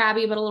like Dear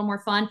Abby, but a little more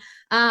fun.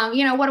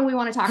 What do we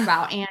want to talk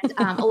about? And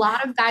a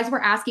lot of guys were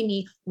asking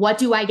me, what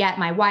do I get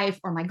my wife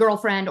or my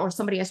girlfriend or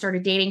somebody I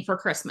started dating for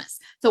Christmas?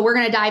 So we're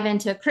going to dive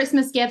into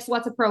Christmas gifts,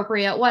 what's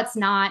appropriate, what's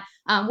not,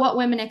 what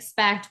women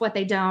expect, what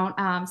they don't.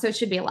 So it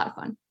should be a lot of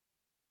fun.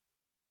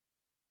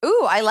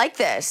 Ooh, I like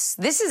this.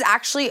 This is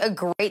actually a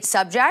great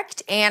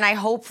subject, and I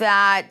hope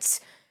that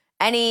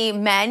any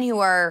men who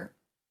are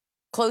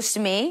close to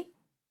me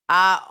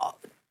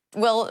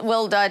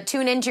will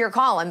tune into your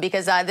column,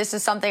 because this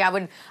is something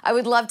I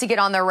would love to get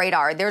on their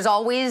radar. There's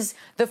always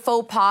the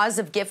faux pas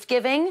of gift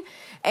giving.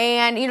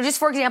 And, just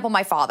for example,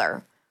 my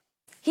father,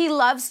 he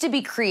loves to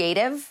be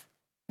creative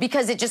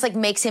because it just like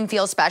makes him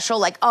feel special.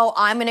 Like, oh,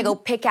 I'm going to go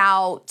pick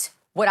out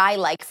what I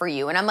like for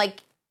you. And I'm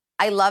like,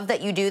 I love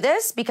that you do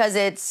this because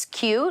it's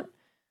cute.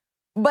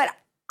 But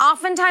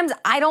oftentimes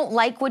I don't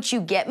like what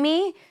you get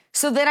me.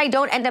 So then I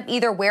don't end up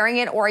either wearing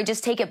it or I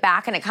just take it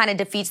back, and it kind of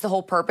defeats the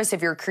whole purpose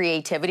of your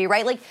creativity,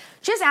 right? Like,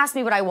 just ask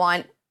me what I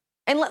want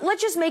and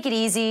let's just make it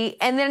easy.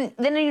 And then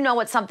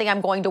it's something I'm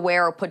going to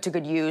wear or put to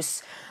good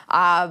use.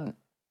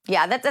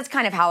 That's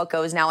kind of how it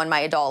goes now in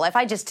my adult life.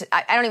 I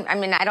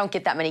don't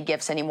get that many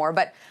gifts anymore,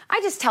 but I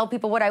just tell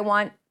people what I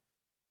want.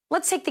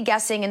 Let's take the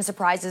guessing and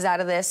surprises out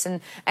of this. And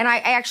I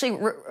actually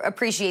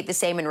appreciate the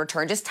same in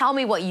return. Just tell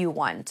me what you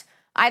want.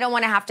 I don't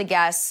want to have to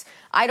guess.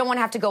 I don't want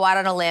to have to go out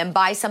on a limb,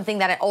 buy something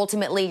that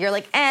ultimately you're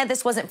like,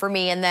 this wasn't for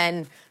me. And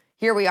then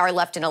here we are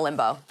left in a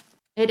limbo.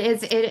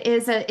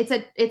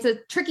 It's a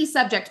tricky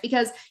subject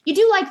because you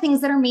do like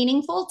things that are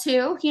meaningful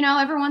too.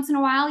 Every once in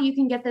a while you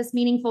can get this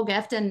meaningful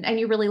gift and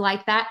you really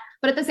like that.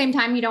 But at the same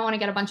time, you don't want to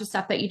get a bunch of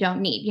stuff that you don't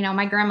need.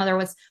 My grandmother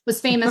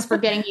was famous for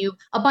getting you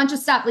a bunch of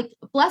stuff. Like,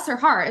 bless her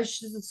heart,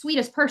 she's the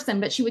sweetest person,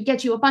 but she would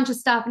get you a bunch of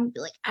stuff and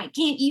be like, I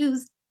can't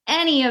use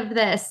any of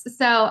this.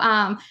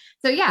 So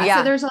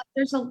there's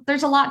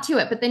a lot to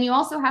it. But then you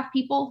also have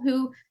people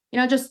who,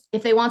 just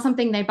if they want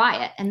something, they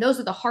buy it. And those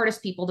are the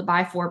hardest people to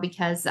buy for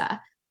because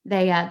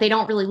they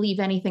don't really leave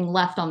anything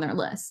left on their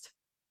list.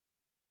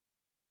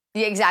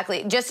 Yeah,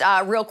 exactly. Just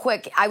real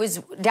quick, I was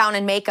down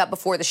in makeup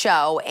before the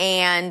show,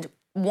 and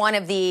one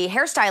of the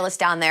hairstylists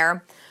down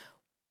there,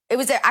 it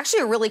was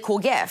actually a really cool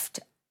gift.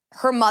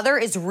 Her mother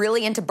is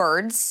really into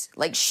birds.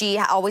 Like, she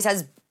always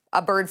has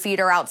a bird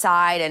feeder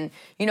outside, and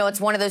it's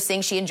one of those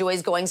things she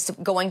enjoys going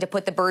to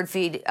put the bird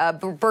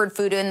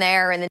food in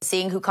there and then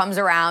seeing who comes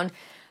around.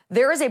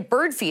 There is a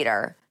bird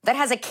feeder that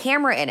has a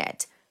camera in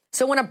it.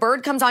 So when a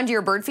bird comes onto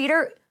your bird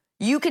feeder,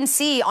 you can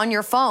see on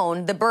your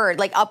phone the bird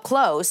like up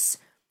close.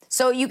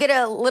 So you get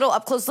a little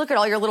up close look at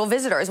all your little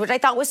visitors, which I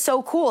thought was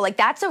so cool. Like,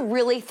 that's a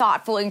really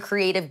thoughtful and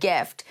creative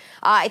gift.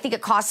 I think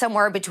it costs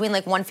somewhere between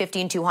like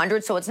 $150 and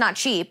 $200, so it's not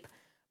cheap.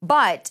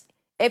 But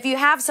if you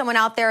have someone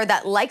out there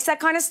that likes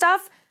that kind of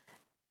stuff,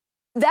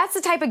 that's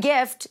the type of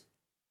gift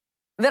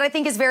that I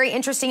think is very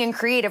interesting and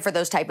creative for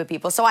those type of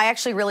people. So I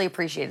actually really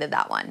appreciated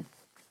that one.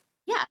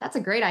 Yeah, that's a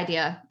great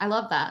idea. I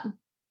love that.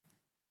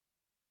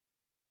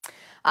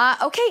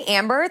 Okay,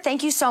 Amber,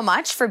 thank you so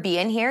much for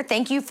being here.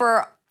 Thank you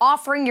for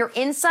offering your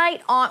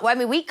insight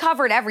on, we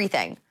covered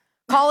everything.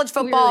 College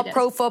football,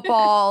 pro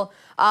football,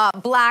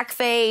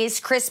 blackface,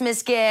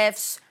 Christmas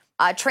gifts,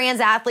 trans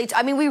athletes.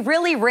 We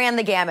really ran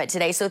the gamut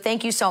today. So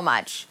thank you so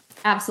much.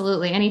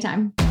 Absolutely.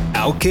 Anytime.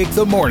 Outkick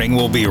the Morning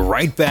will be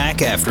right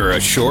back after a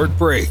short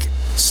break.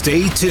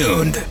 Stay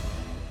tuned.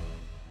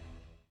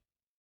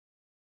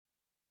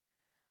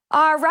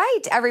 All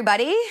right,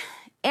 everybody.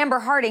 Amber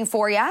Harding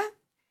for you.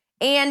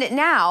 And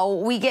now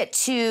we get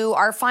to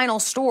our final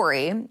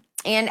story.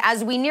 And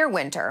as we near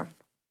winter,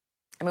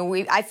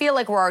 I feel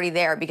like we're already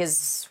there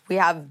because we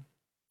have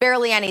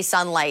barely any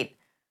sunlight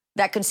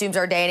that consumes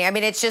our day. And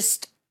it's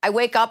just, I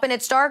wake up and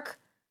it's dark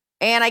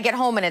and I get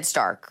home and it's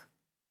dark.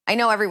 I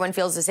know everyone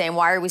feels the same.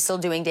 Why are we still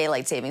doing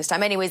daylight savings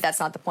time? Anyways, that's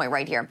not the point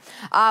right here.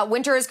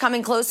 Winter is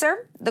coming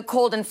closer. The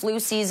cold and flu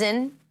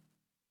season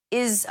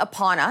is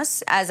upon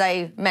us. As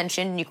I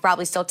mentioned, you can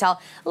probably still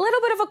tell, a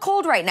little bit of a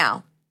cold right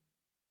now.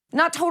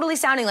 Not totally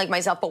sounding like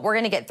myself, but we're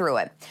going to get through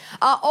it.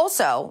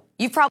 Also,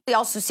 you've probably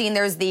also seen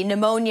there's the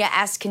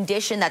pneumonia-esque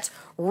condition that's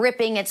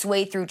ripping its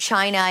way through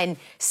China and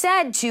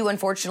said to,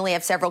 unfortunately,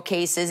 have several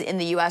cases in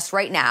the U.S.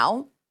 right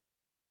now.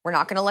 We're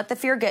not going to let the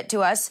fear get to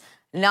us.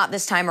 Not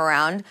this time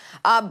around.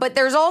 But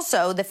there's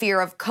also the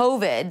fear of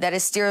COVID that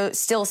is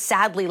still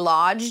sadly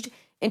lodged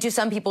into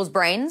some people's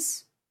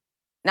brains.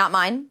 Not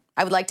mine.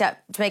 I would like to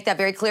make that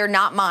very clear.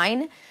 Not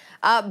mine.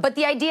 But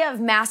the idea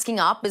of masking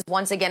up is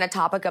once again a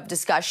topic of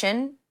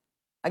discussion.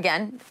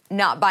 Again,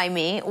 not by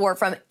me or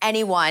from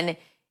anyone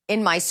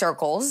in my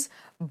circles.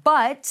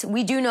 But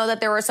we do know that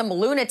there are some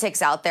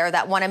lunatics out there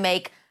that want to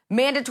make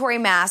mandatory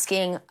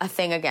masking a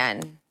thing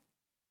again.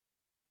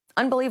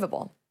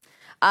 Unbelievable.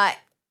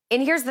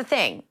 And here's the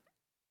thing.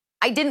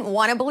 I didn't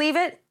want to believe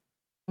it,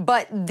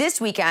 but this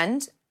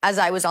weekend, as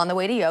I was on the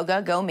way to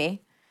yoga, go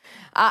me,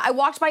 I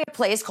walked by a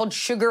place called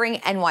Sugaring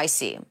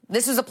NYC.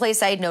 This was a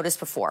place I had noticed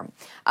before.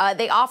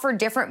 They offer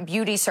different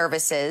beauty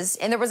services,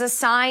 and there was a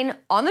sign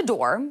on the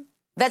door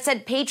that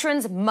said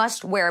patrons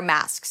must wear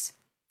masks.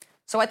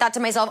 So I thought to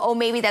myself, oh,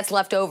 maybe that's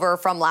left over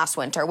from last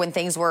winter when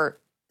things were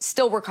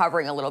still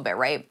recovering a little bit,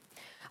 right?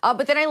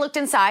 But then I looked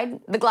inside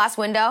the glass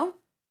window,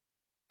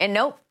 and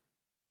nope.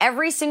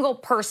 Every single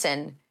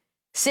person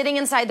sitting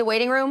inside the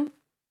waiting room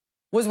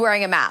was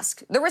wearing a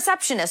mask. The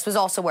receptionist was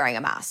also wearing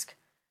a mask.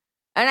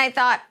 And I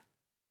thought,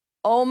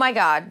 oh my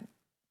God,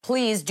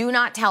 please do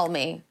not tell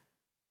me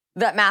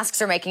that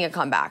masks are making a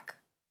comeback.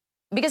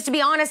 Because to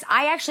be honest,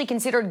 I actually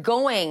considered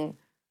going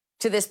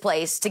to this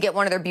place to get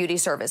one of their beauty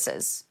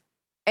services.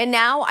 And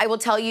now I will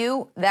tell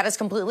you that is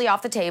completely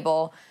off the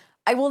table.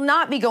 I will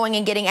not be going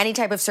and getting any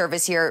type of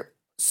service here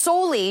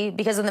solely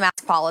because of the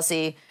mask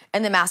policy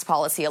and the mask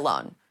policy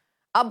alone.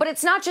 But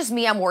it's not just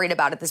me I'm worried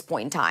about at this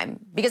point in time,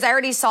 because I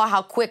already saw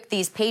how quick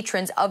these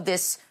patrons of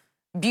this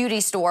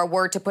beauty store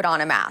were to put on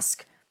a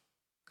mask.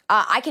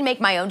 I can make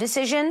my own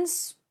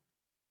decisions,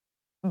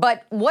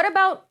 but what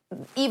about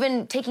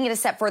even taking it a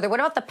step further?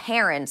 What about the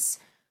parents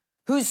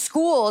whose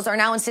schools are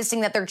now insisting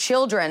that their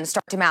children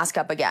start to mask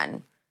up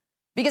again?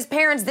 Because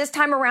parents, this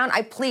time around,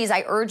 I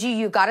urge you,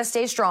 you've got to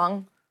stay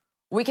strong.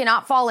 We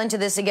cannot fall into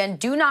this again.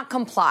 Do not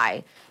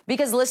comply,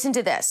 because listen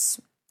to this.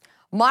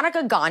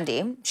 Monica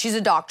Gandhi, she's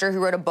a doctor who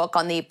wrote a book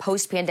on the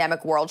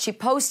post-pandemic world. She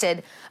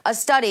posted a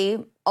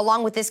study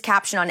along with this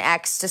caption on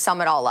X to sum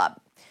it all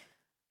up.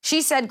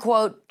 She said,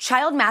 quote,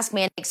 child mask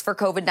mandates for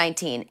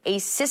COVID-19, a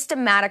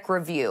systematic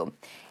review.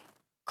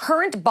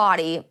 Current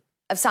body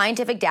of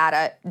scientific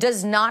data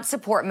does not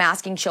support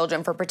masking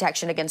children for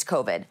protection against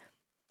COVID.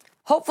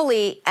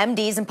 Hopefully,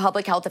 MDs and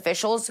public health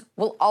officials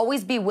will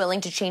always be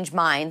willing to change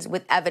minds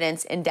with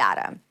evidence and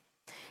data.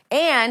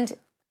 And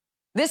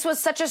this was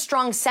such a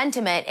strong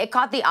sentiment, it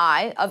caught the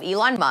eye of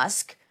Elon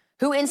Musk,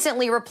 who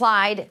instantly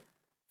replied,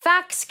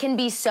 facts can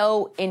be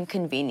so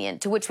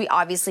inconvenient, to which we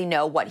obviously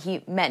know what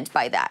he meant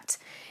by that.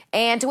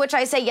 And to which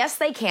I say, yes,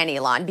 they can,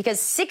 Elon, because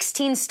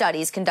 16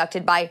 studies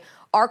conducted by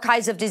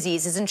Archives of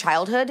Diseases in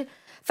Childhood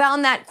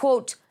found that,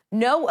 quote,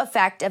 no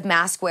effect of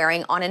mask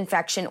wearing on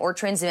infection or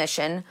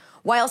transmission,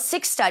 while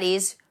 6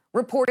 studies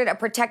reported a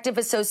protective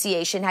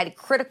association had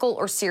critical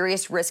or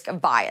serious risk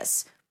of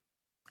bias.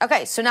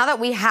 Okay, so now that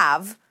we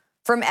have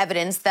from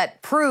evidence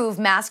that prove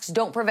masks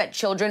don't prevent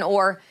children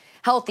or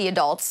healthy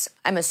adults,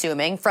 I'm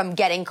assuming, from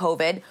getting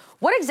COVID,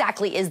 what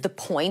exactly is the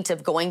point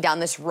of going down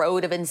this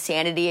road of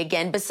insanity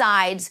again,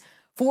 besides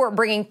for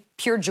bringing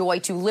pure joy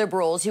to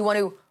liberals who want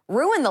to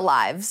ruin the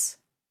lives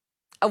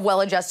of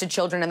well-adjusted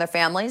children and their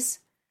families?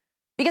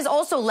 Because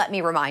also, let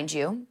me remind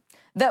you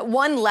that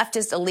one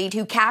leftist elite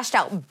who cashed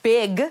out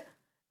big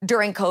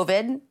during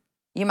COVID,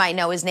 you might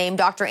know his name,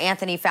 Dr.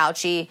 Anthony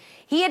Fauci,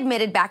 he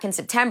admitted back in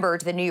September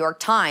to the New York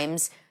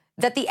Times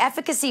that the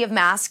efficacy of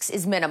masks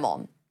is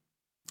minimal.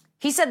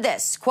 He said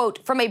this,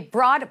 quote, from a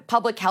broad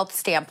public health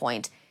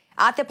standpoint,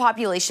 at the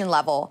population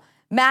level,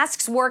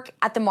 masks work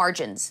at the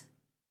margins.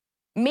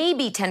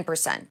 Maybe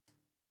 10%.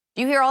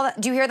 Do you hear all that?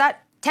 Do you hear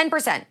that?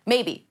 10%,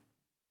 maybe.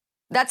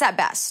 That's at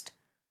best.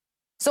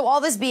 So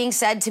all this being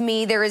said, to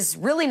me, there is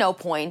really no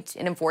point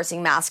in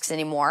enforcing masks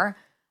anymore.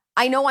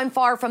 I know I'm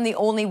far from the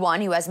only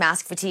one who has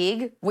mask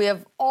fatigue. We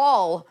have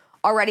all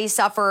already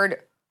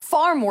suffered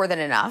far more than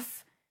enough.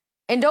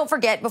 And don't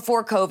forget,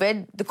 before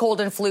COVID, the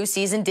cold and flu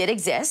season did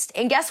exist.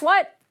 And guess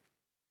what?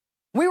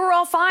 We were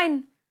all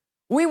fine.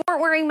 We weren't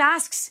wearing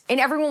masks and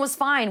everyone was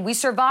fine. We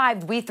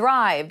survived. We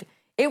thrived.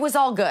 It was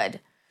all good.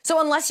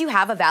 So unless you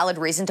have a valid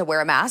reason to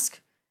wear a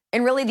mask,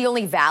 And really the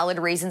only valid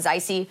reasons I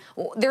see,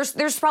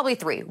 there's probably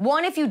three.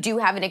 One, if you do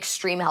have an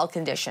extreme health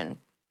condition,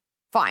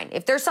 fine.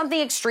 If there's something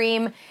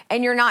extreme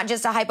and you're not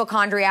just a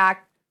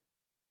hypochondriac,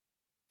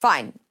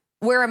 fine.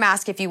 Wear a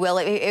mask if you will.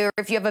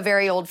 If you have a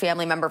very old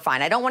family member,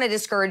 fine. I don't want to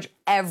discourage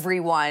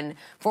everyone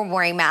from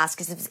wearing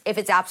masks if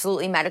it's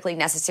absolutely medically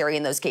necessary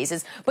in those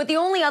cases. But the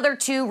only other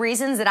two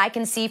reasons that I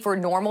can see for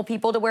normal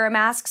people to wear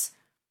masks,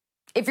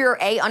 if you're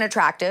A,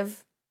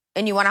 unattractive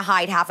and you want to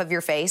hide half of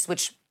your face,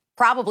 which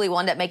probably will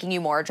end up making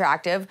you more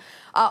attractive,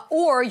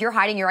 or you're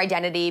hiding your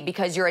identity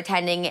because you're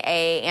attending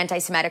a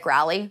anti-Semitic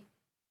rally.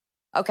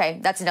 Okay,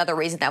 that's another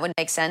reason that would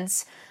make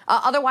sense.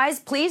 Otherwise,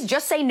 please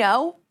just say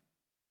no.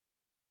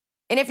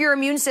 And if your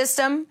immune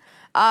system,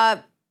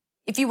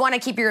 if you want to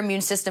keep your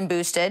immune system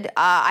boosted,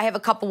 I have a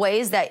couple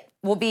ways that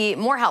will be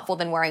more helpful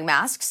than wearing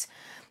masks.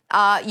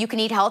 You can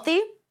eat healthy,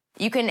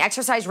 you can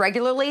exercise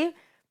regularly,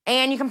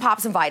 and you can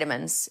pop some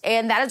vitamins.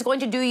 And that is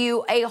going to do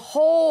you a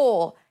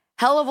whole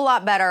hell of a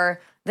lot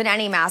better than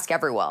any mask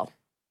ever will.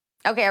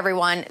 Okay,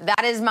 everyone,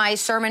 that is my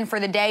sermon for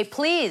the day.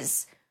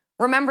 Please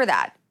remember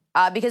that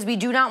because we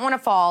do not want to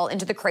fall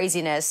into the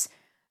craziness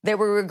that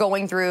we were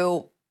going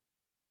through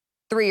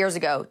 3 years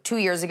ago, 2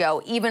 years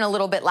ago, even a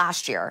little bit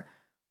last year.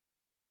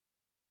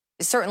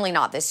 Certainly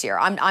not this year.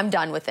 I'm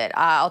done with it.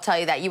 I'll tell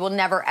you that. You will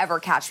never, ever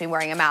catch me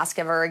wearing a mask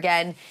ever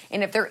again.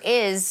 And if there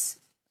is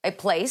a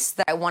place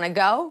that I want to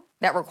go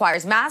that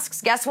requires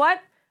masks, guess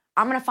what?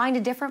 I'm going to find a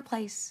different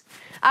place.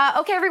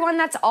 Okay, everyone,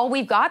 that's all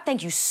we've got.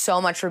 Thank you so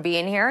much for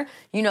being here.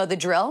 You know the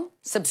drill.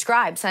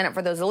 Subscribe, sign up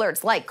for those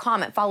alerts, like,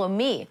 comment, follow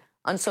me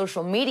on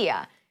social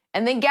media.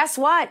 And then guess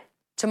what?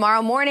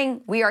 Tomorrow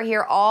morning, we are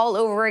here all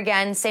over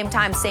again, same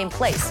time, same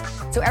place.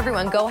 So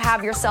everyone, go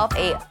have yourself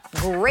a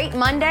great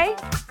Monday.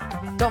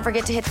 Don't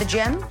forget to hit the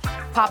gym,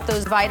 pop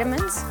those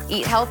vitamins,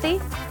 eat healthy,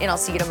 and I'll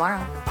see you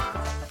tomorrow.